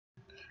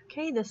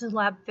Okay, this is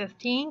Lab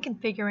 15,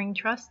 Configuring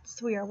Trusts.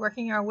 We are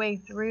working our way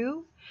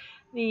through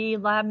the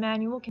lab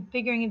manual,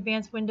 Configuring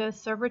Advanced Windows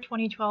Server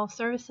 2012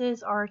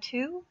 Services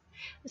R2.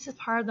 This is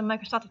part of the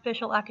Microsoft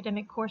Official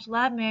Academic Course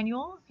Lab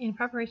Manual in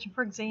preparation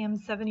for exam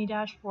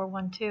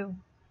 70-412.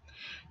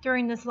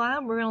 During this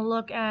lab, we're going to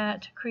look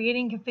at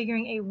creating and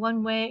configuring a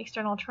one-way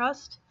external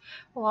trust.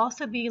 We'll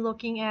also be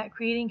looking at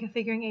creating and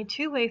configuring a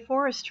two-way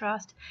forest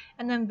trust,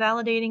 and then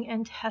validating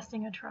and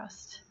testing a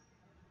trust.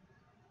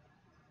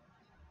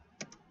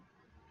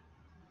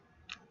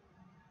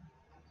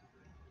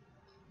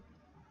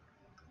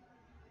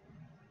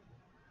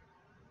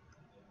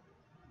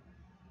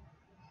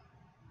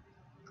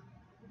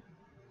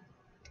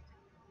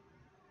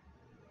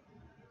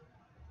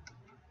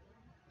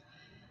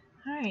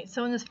 Alright,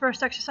 so in this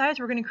first exercise,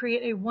 we're going to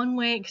create a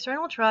one-way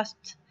external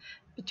trust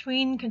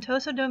between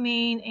Contoso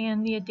domain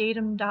and the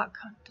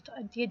adatum.com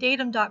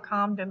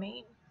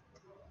domain.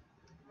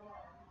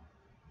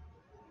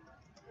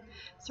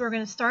 So we're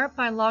going to start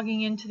by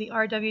logging into the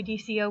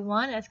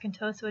RWDC01 as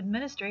Contoso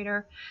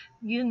administrator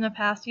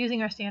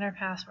using our standard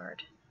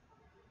password.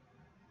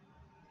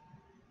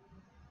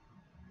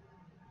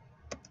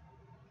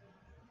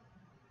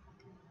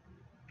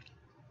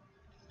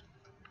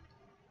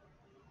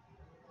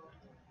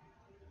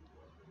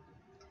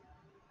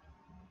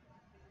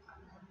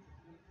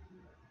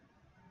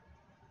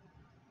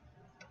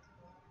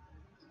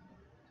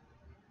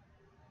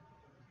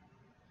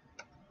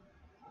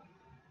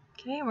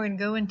 Okay, we're going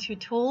to go into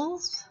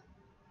Tools,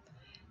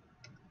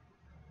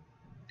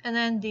 and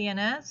then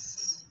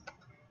DNS,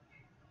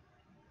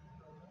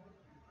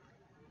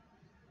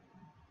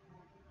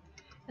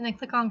 and then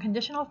click on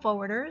Conditional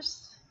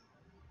Forwarders,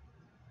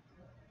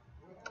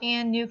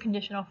 and New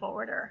Conditional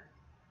Forwarder.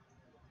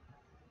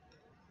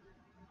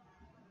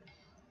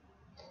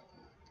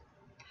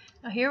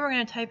 Now here we're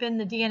going to type in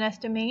the DNS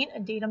domain,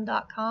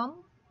 adatum.com.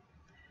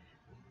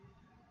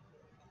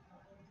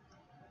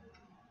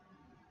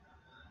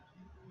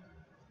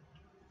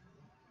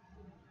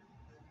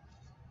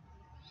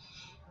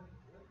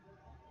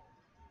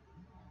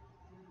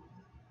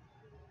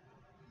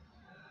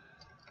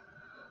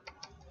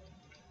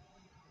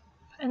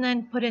 And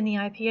then put in the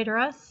IP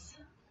address.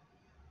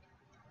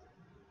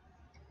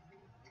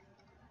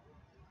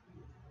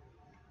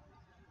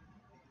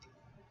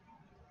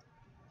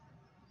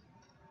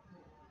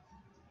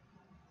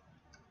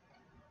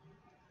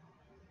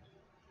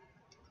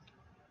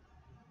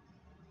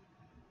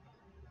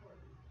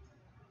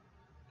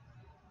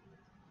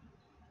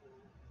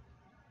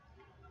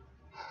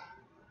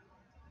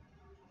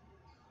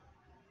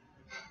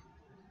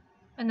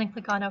 And then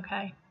click on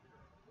OK.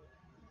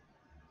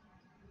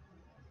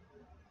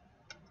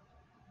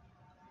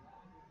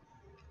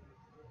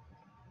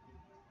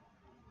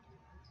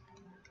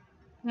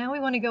 Now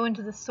we want to go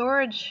into the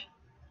storage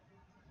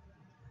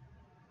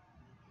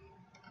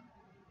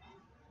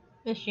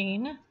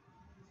machine.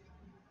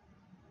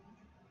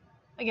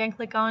 Again,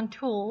 click on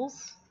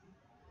Tools.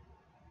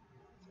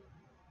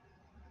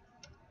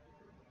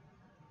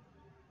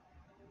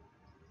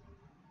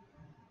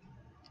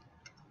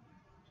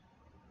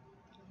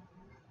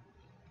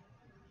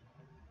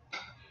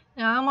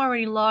 Now I'm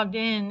already logged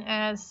in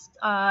as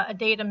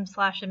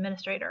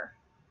adatum/administrator.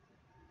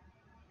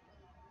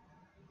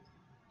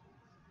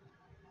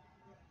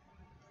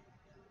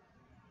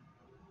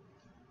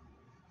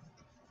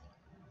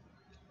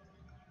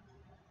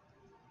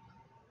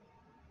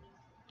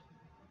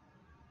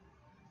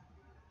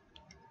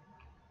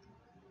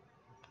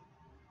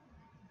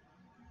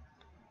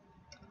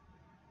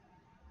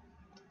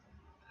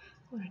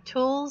 Go to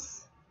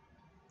Tools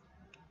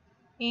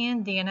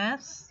and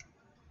DNS.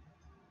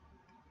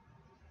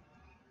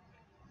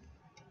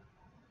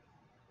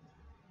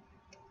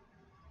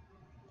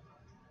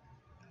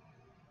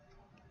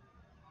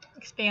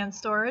 Expand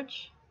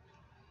storage,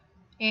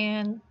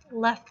 and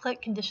left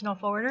click conditional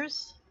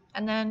forwarders,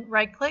 and then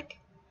right click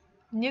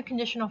new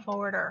conditional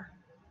forwarder.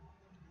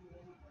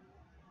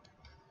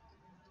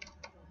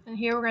 And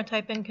here we're going to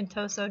type in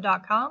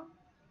contoso.com,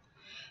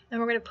 and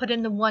we're going to put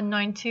in the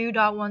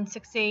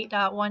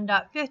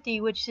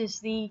 192.168.1.50, which is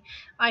the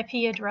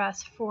IP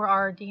address for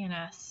our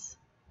DNS.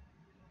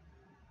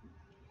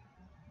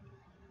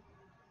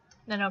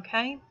 Then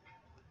OK.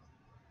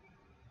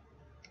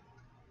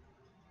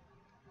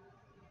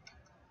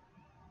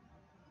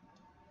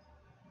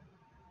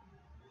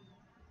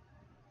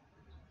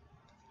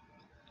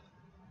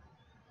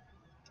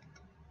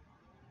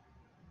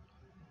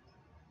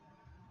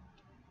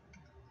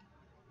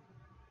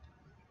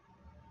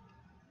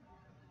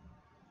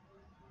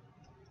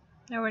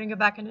 Now we're going to go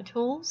back into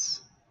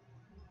Tools,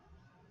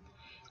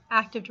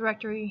 Active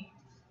Directory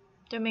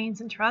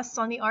Domains and Trusts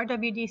on the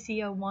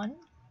RWDC01.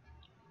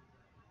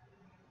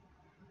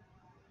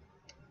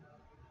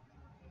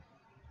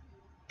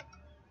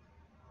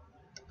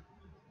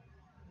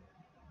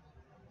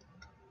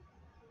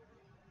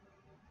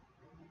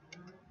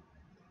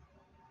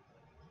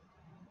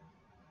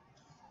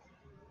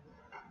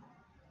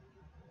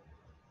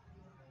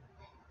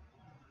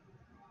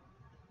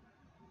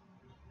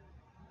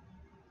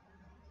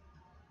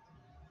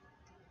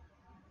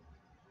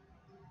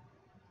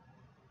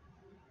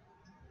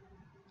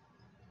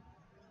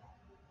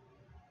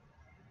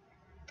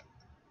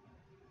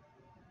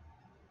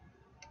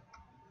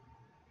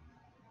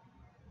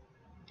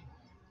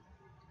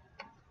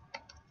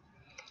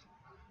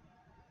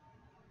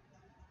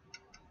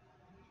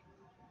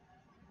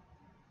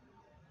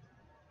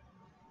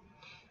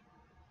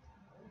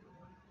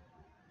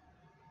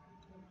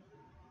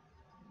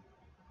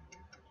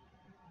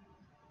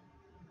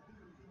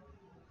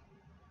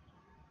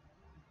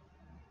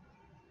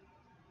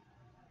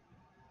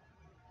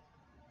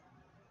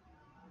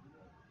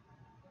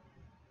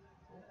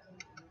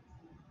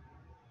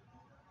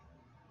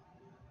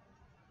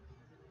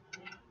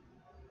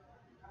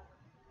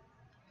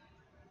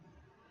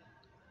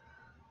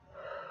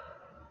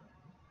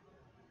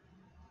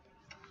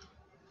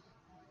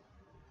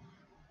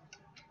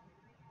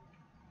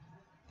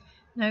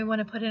 Now we want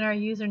to put in our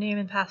username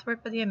and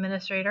password for the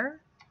administrator.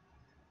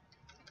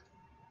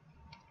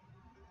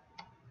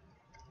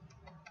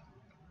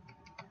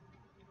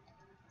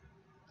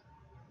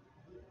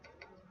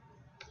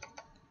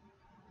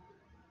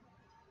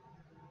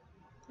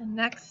 And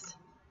next.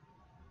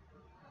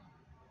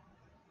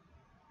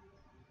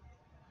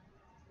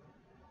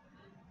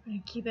 I'm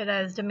going to keep it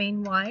as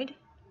domain wide.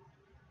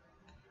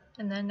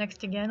 And then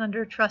next again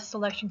under trust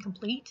selection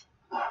complete.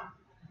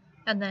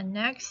 And then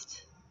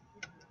next.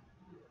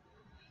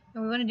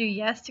 And we want to do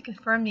yes to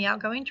confirm the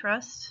outgoing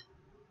trust.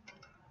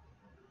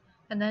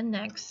 And then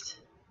next.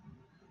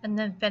 And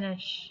then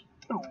finish.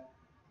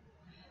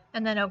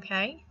 And then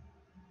OK.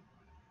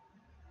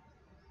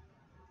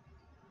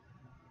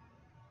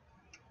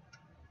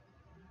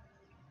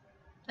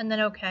 And then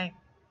OK.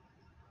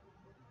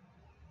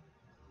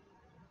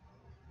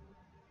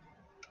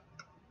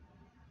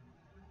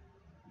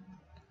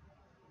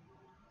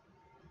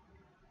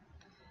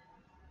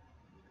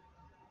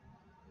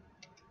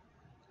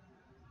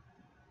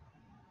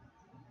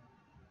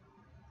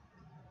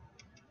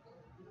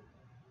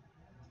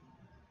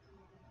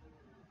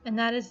 And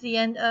that is the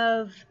end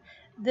of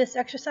this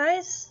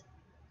exercise,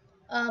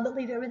 but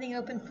leave everything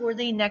open for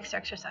the next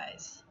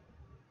exercise.